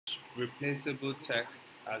replaceable text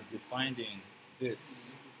as defined in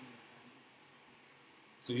this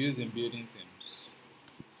to use in building themes.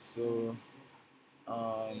 So,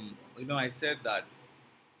 I said that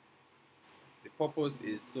the purpose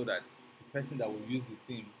is so that the person that will use the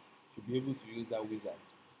theme should be able to use that wizard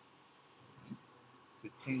to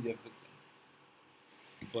change everything.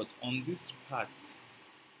 But on this part,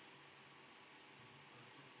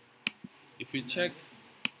 if we check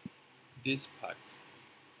this part,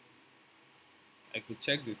 I could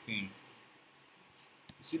check the theme.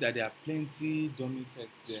 You see that there are plenty dummy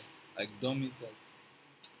text there, like dummy text.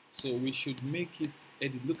 So we should make it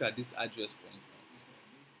edit. Look at this address, for instance.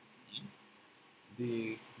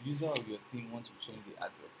 The user of your theme wants to change the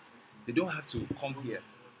address. They don't have to come here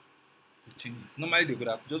to change it. Normally they could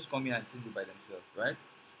have just come here and change it by themselves, right?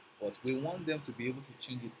 But we want them to be able to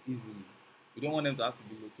change it easily. We don't want them to have to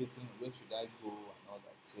be locating where should I go and all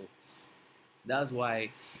that. So that's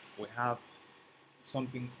why we have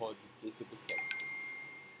something called replaceable text.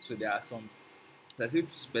 So there are some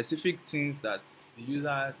specific things that the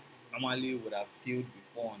user normally would have filled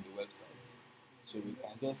before on the website. So we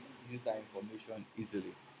can just use that information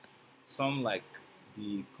easily. Some like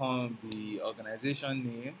the organization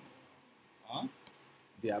name,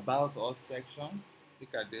 the about us section.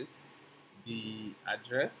 Look at this. The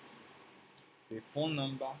address, the phone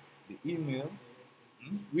number, the email,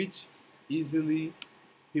 which easily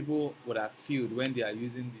people would have filled when they are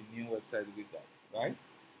using the new website wizard, right?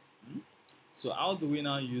 So how do we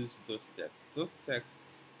now use those texts? Those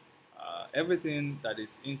texts, everything that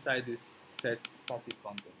is inside this set static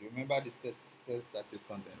content. Remember the set static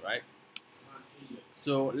content, right?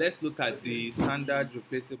 So let's look at the standard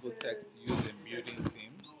replaceable text used in building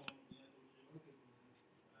themes.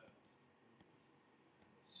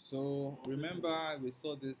 So remember we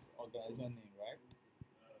saw this organization name, right?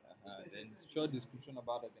 Then short description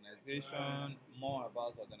about organization, more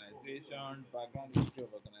about organization, background history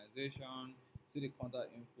of organization, city contact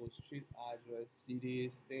info, street address, city,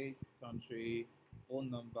 state, country, phone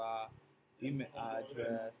number, email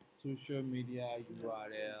address, social media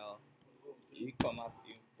URL, e-commerce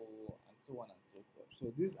info, and so on and so forth.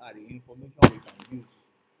 So these are the information we can use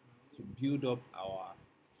to build up our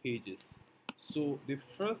pages. So the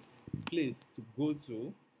first place to go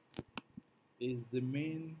to is the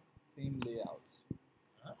main theme layout,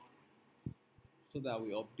 so that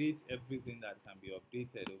we update everything that can be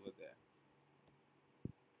updated over there.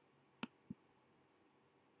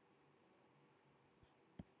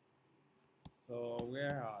 So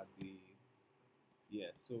where are the,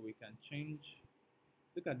 so we can change.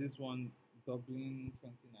 Look at this one, Dublin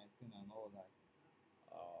 2019 and all that.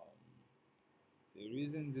 The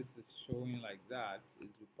reason this is showing like that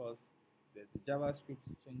is because there's a JavaScript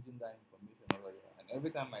changing that information over there, and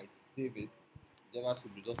every time I save it,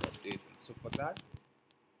 JavaScript is just updating. So for that,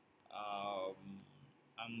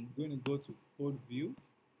 I'm going to go to code view.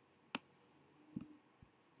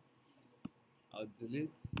 I'll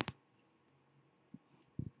delete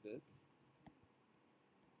this.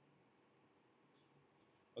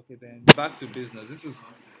 Okay, then back to business. This is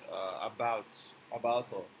about us,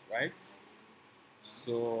 right?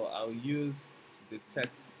 So I'll use the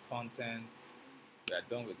text content. We are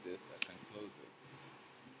done with this. I can close it.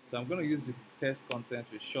 So I'm going to use the text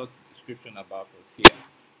content with short description about us here.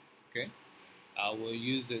 Okay, I will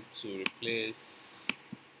use it to replace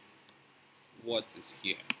what is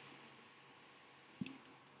here.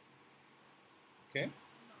 Okay,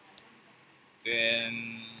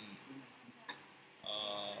 then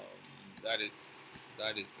that is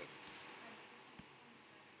it.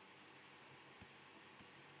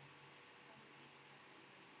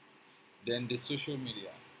 Then the social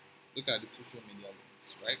media. Look at the social media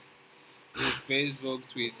links, right? Facebook,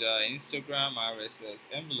 Twitter, Instagram, RSS,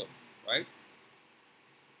 envelope, right?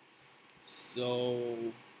 So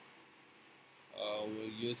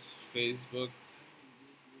we'll use Facebook.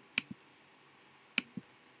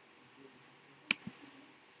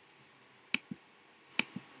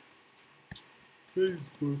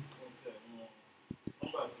 Facebook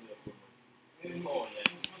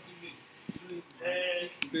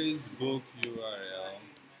URL.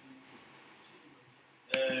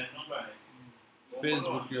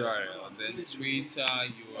 Facebook URL, then Twitter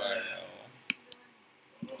URL.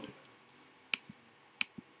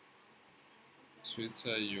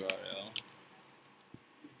 Twitter URL.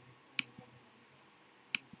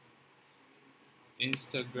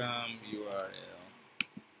 Instagram URL.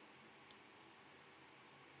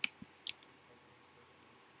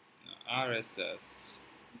 RSS.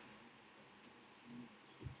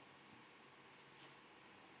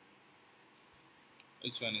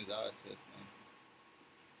 Which one is RSS now?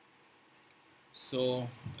 So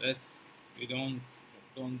let's we don't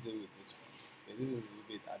deal with this one. Okay, this is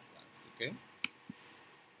a bit advanced. Okay,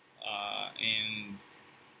 and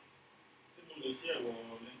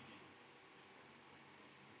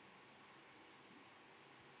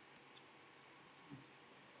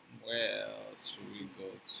where else should we go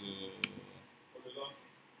to?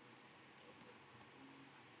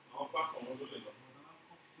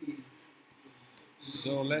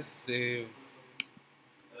 So let's save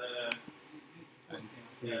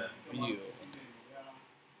and preview.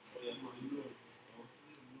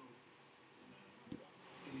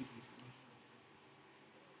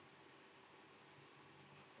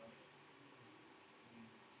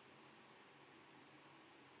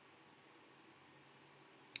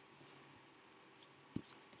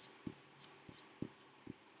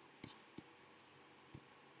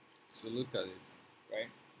 So look at it, right?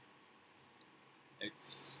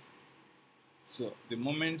 It's so the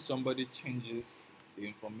moment somebody changes the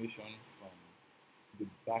information from the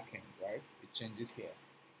back end, right? It changes here.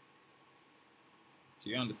 Do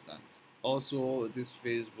you understand? Also, this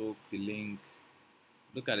Facebook, the link.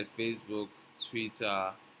 Look at the Facebook,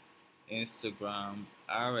 Twitter, Instagram,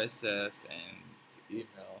 RSS, and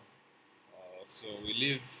email. So we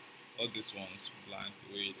leave all these ones blank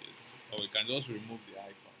the way it is, or we can just remove the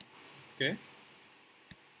icons. Okay.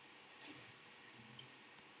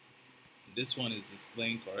 This one is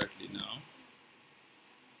displaying correctly now.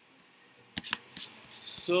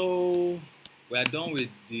 So we are done with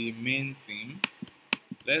the main theme.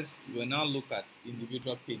 We'll now look at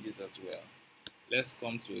individual pages as well. Let's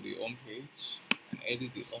come to the home page and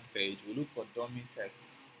edit the home page. We look for dummy text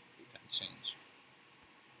we can change.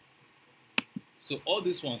 So all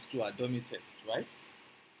these ones too are dummy text, right?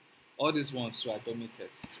 All these ones too are dummy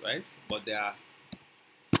text, right? But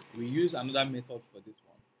we use another method for this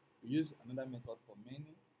one. We use another method for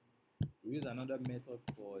many. We use another method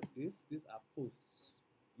for this. These are posts.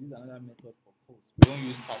 We use another method for posts. We don't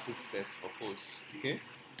use static text for posts, okay?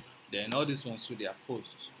 Then all these ones too, they are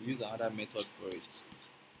posts. We use another method for it.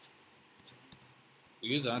 We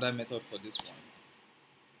use another method for this one.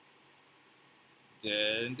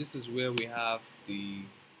 Then this is where we have the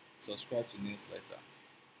subscribe to newsletter.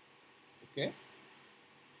 Okay?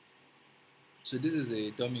 So this is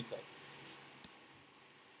a dummy text.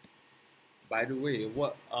 By the way,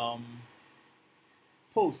 what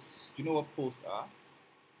posts? Do you know what posts are?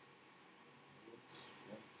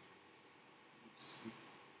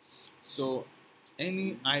 So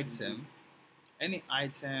any item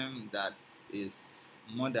that is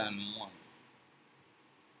more than one,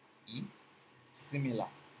 similar,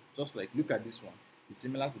 just like look at this one, it's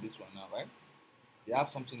similar to this one now, right? They have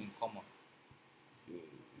something in common. You,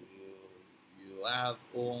 you have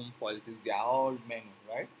home, politics, they are all many,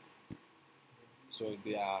 right? So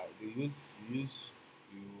you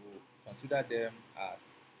consider them as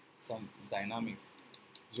some dynamic.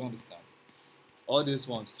 Do you understand? All these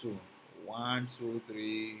ones too. One, two,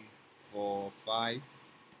 three, four, five.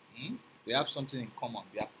 They have something in common.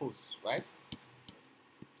 They are posts, right?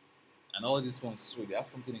 And all these ones too, they have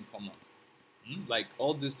something in common. Like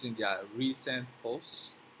all these things, they are recent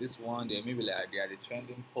posts. This one, they maybe like they are the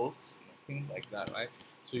trending posts, things like that, right?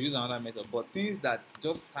 So use another method. But things that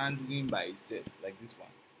just standing by itself, like this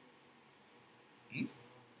one,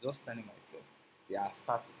 just standing by itself, they are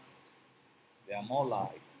static. They are more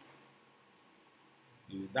like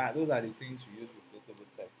that. Those are the things you use replaceable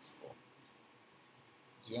text for.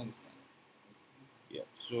 Do you understand? Yeah.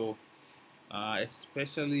 So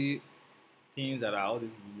especially things that are all these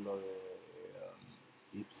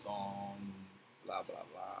Ipson, blah blah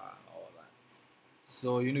blah, and all that.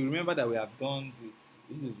 So remember that we have done this.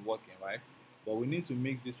 This is working, right? But we need to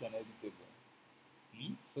make this one editable,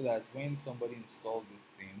 so that when somebody installs this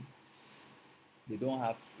thing, they don't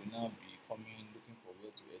have to now be coming looking for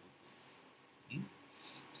where to edit it.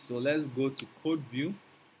 So let's go to code view.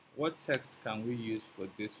 What text can we use for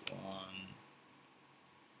this one?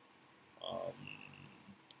 Um,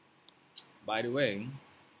 by the way,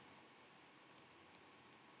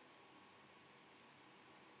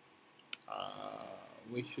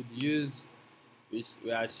 we should use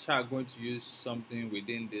we are going to use something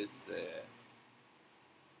within this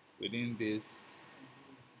within this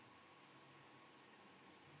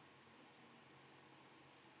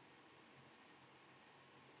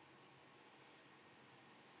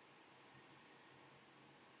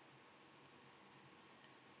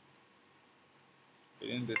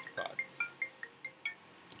within this part.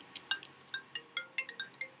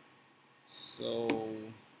 So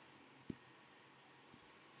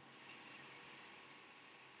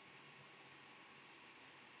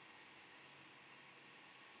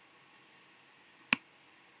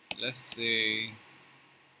let's say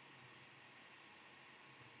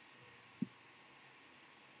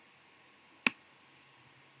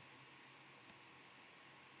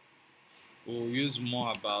we'll use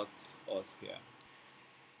more about us here.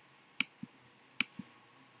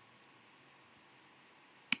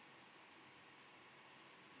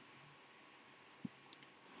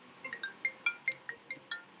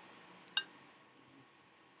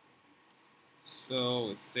 So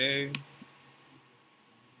we save.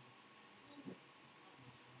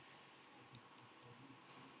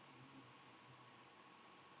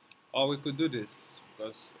 Or we could do this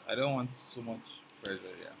because I don't want so much pressure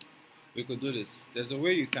here. We could do this. There's a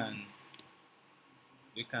way you can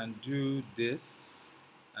do this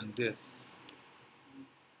and this.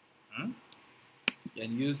 And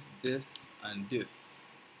use this and this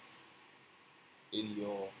in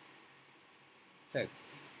your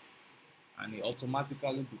text, and it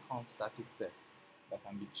automatically becomes static text that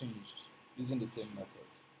can be changed using the same method.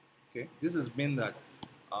 Okay, this has been that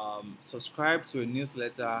subscribe to a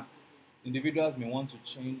newsletter. Individuals may want to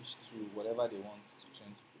change to whatever they want to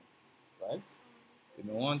change to, right? They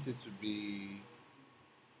may want it to be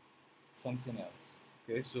something else.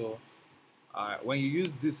 Okay, so when you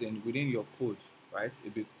use this within your code, right,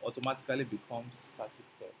 it automatically becomes static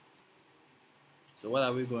text. So what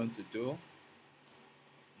are we going to do?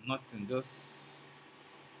 Nothing. Just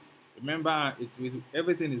remember, it's with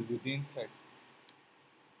everything is within text.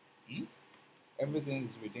 Everything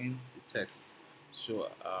is within the text. So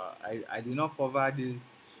I did not cover this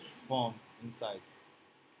form inside.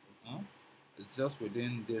 It's just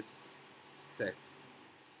within this text.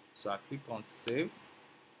 So I click on save.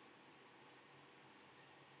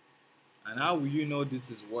 And how will you know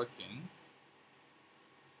this is working?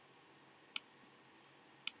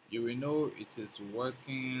 You will know it is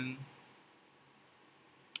working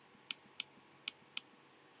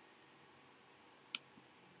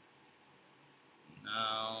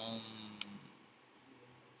now.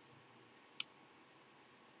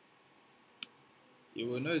 You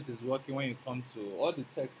will know it is working when you come to all the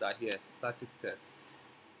text are here, static tests.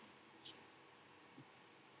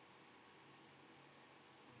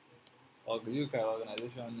 Or you can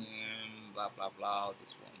organization name, blah blah blah, all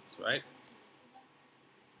these ones, right?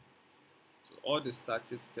 So all the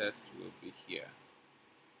static tests will be here.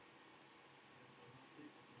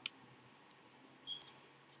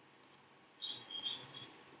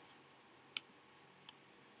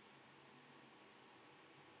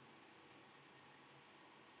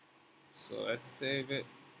 So let's save it.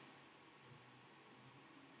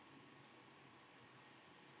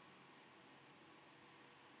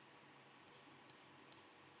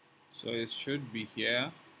 So it should be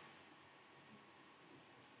here.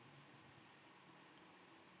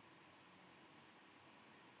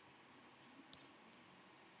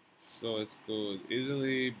 So it could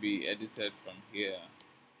easily be edited from here.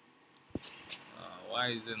 Why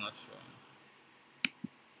is it not showing?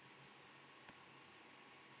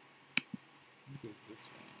 I think it's this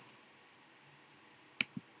one.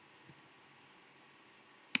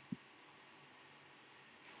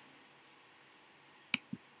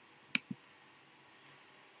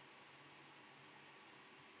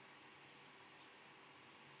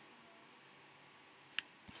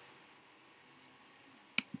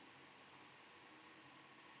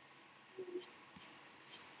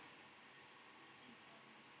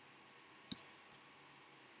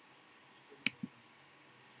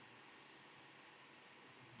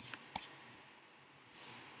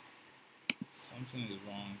 Something is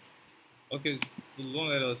wrong. Okay, so don't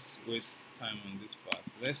let us waste time on this part.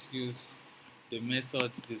 Let's use the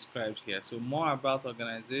method described here. So more about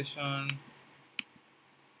organization,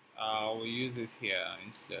 we'll use it here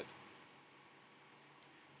instead.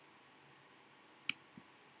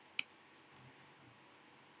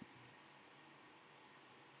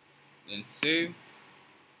 Then save.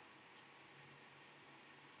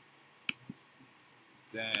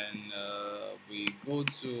 Then we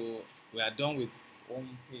are done with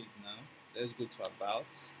home page now. Let's go to about,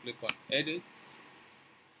 click on edit.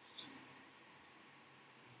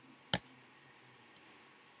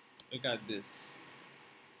 Look at this.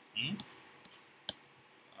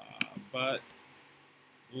 But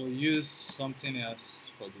we'll use something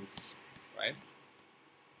else for this, right?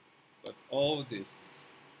 But all this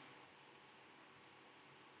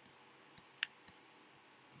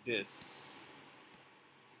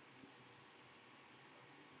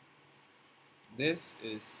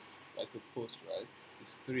is like a post, right?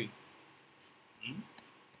 It's 3.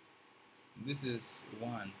 This is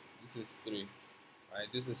 1. This is 3,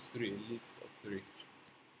 right? This is 3, a list of 3.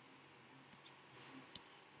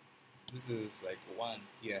 This is like one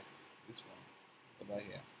here, this one over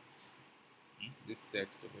here, this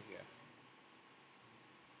text over here.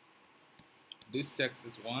 This text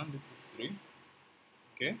is 1, this is 3.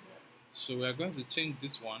 Okay, so we are going to change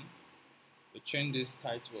this one. We change this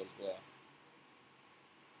title as well.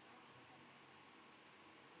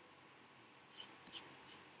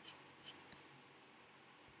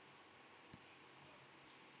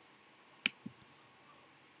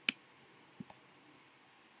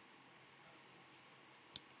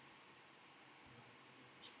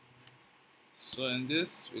 So in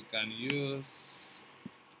this we can use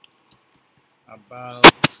about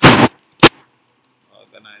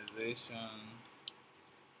organization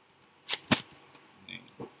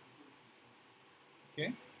name.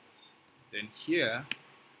 Okay, then here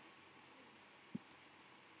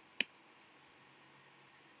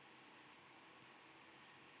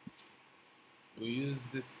we use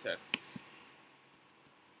this text.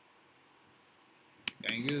 You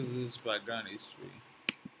can use this background history.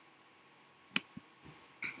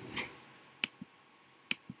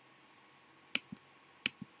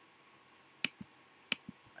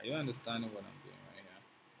 Are you understanding what I'm doing right here?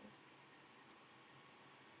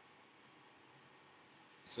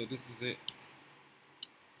 So this is it.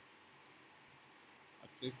 I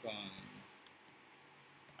click on,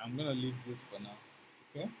 I'm gonna leave this for now.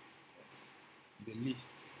 Okay, the list.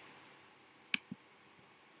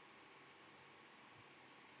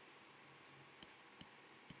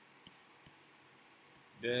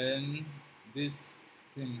 Then this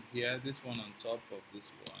thing here, this one on top of this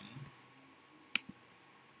one,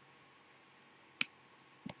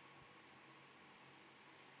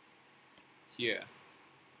 here,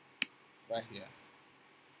 right here.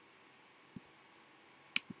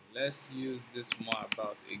 Let's use this more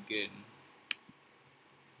about again.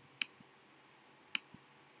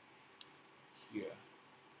 Here.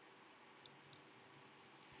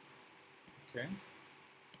 Okay.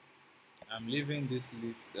 I'm leaving this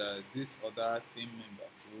list, this other team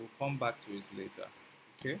members. We'll come back to it later.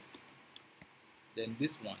 Okay. Then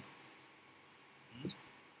this one.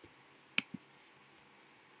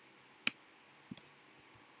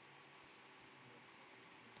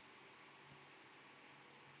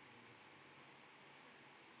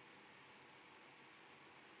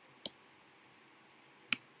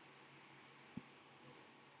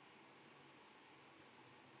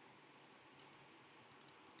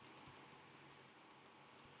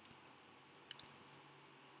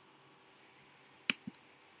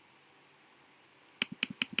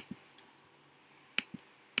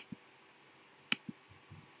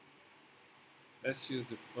 Let's use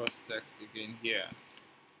the first text again here.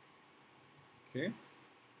 Okay.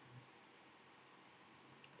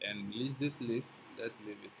 And leave this list. Let's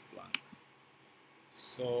leave it blank.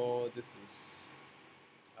 So this is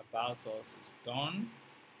about us is done.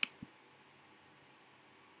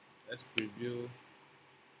 Let's preview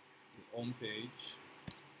the home page.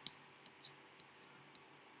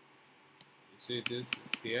 You see this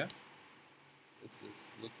is here. This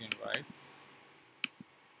is looking right.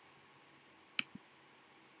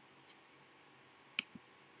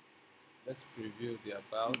 Let's preview the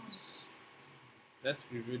about. Let's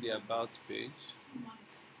preview the about page.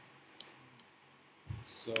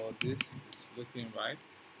 So this is looking right.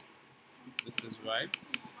 This is right.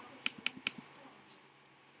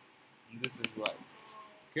 And this is right.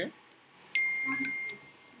 Okay?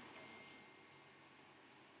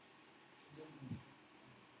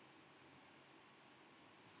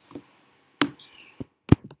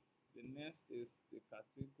 The next is the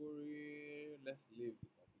category. Let's leave the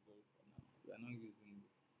category for now. We are not using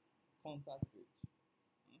this. Contact page.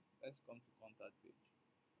 Let's come to contact page.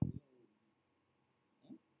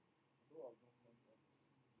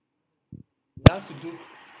 You have to do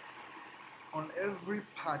on every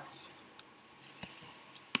part.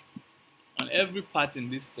 On every part in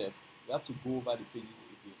this step, you have to go over the pages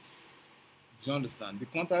again. Do you understand? The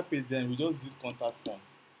contact page, then we just did contact form.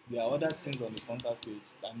 There are other things on the contact page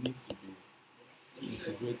that needs to be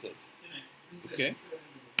integrated. Okay?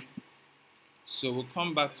 So we'll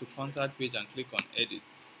come back to contact page and click on edit.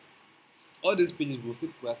 All these pages we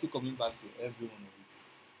are still coming back to every one of it.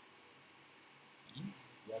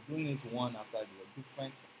 We are doing it one after the other,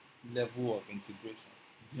 different level of integration.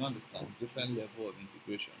 Do you understand? Different level of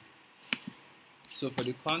integration. So for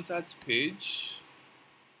the contact page,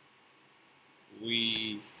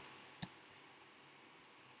 we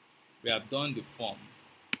have done the form.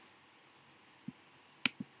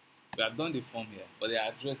 We have done the form here, but the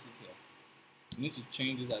address is here. We need to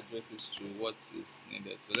change these addresses to what is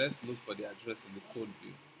needed. So let's look for the address in the code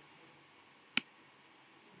view.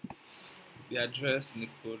 the address in the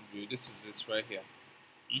code view. This is it right here.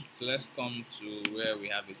 So let's come to where we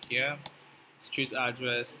have it here. Street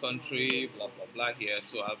address, country, blah blah blah here.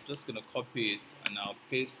 So I'm just gonna copy it and I'll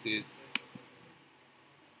paste it.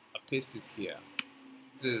 I'll paste it here.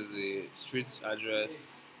 This is the street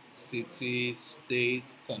address, city,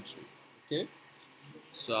 state, country. Okay.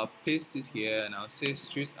 So I'll paste it here and I'll say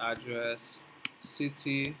street address,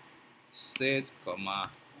 city, state,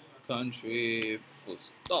 comma, country, full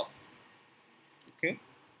stop. Okay.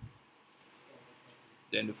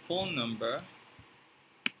 Then the phone number,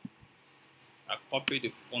 I copy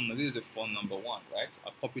the phone. This is the phone number 1, right?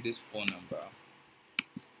 I'll copy this phone number.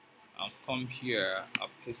 I'll come here. I'll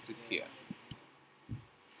paste it here.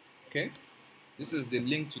 Okay. This is the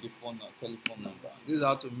link to the telephone number. This is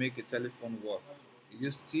how to make a telephone work. You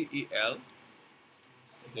use TEL,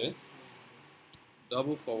 this,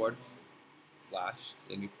 //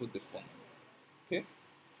 then you put the phone number. Okay.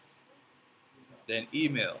 Then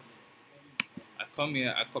email. I come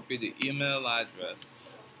here. I copy the email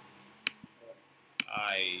address.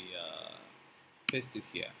 I paste it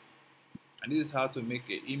here. And this is how to make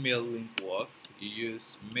an email link work. You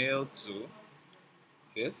use mail to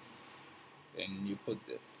this, then you put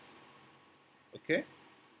this. Okay?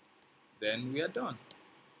 Then we are done.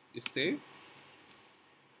 You save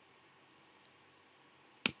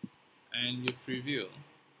and you preview.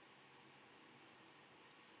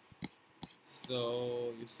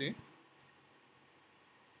 So you see,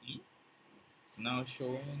 it's now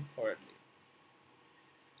showing correctly.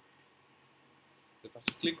 So if I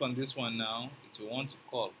should click on this one now, it will want to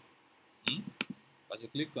call. If I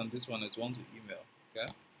should click on this one, it will want to email. Okay.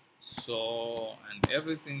 So, and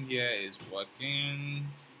everything here is working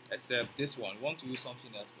except this one. We want to use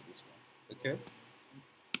something else for this one. Okay.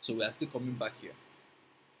 So we are still coming back here.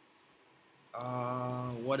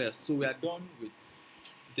 What else? So we are done with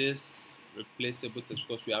this replaceable text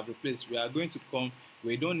because we have replaced. We are going to come.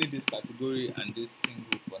 We don't need this category and this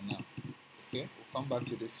single for now. Okay, we'll come back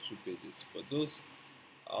to these 2 pages, but those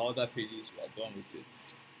are other pages. We are done with it.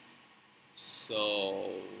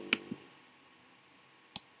 So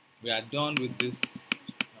we are done with this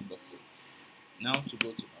number 6. Now to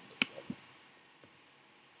go to number 7.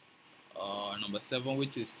 Number 7,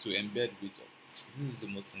 which is to embed widgets. This is the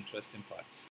most interesting part.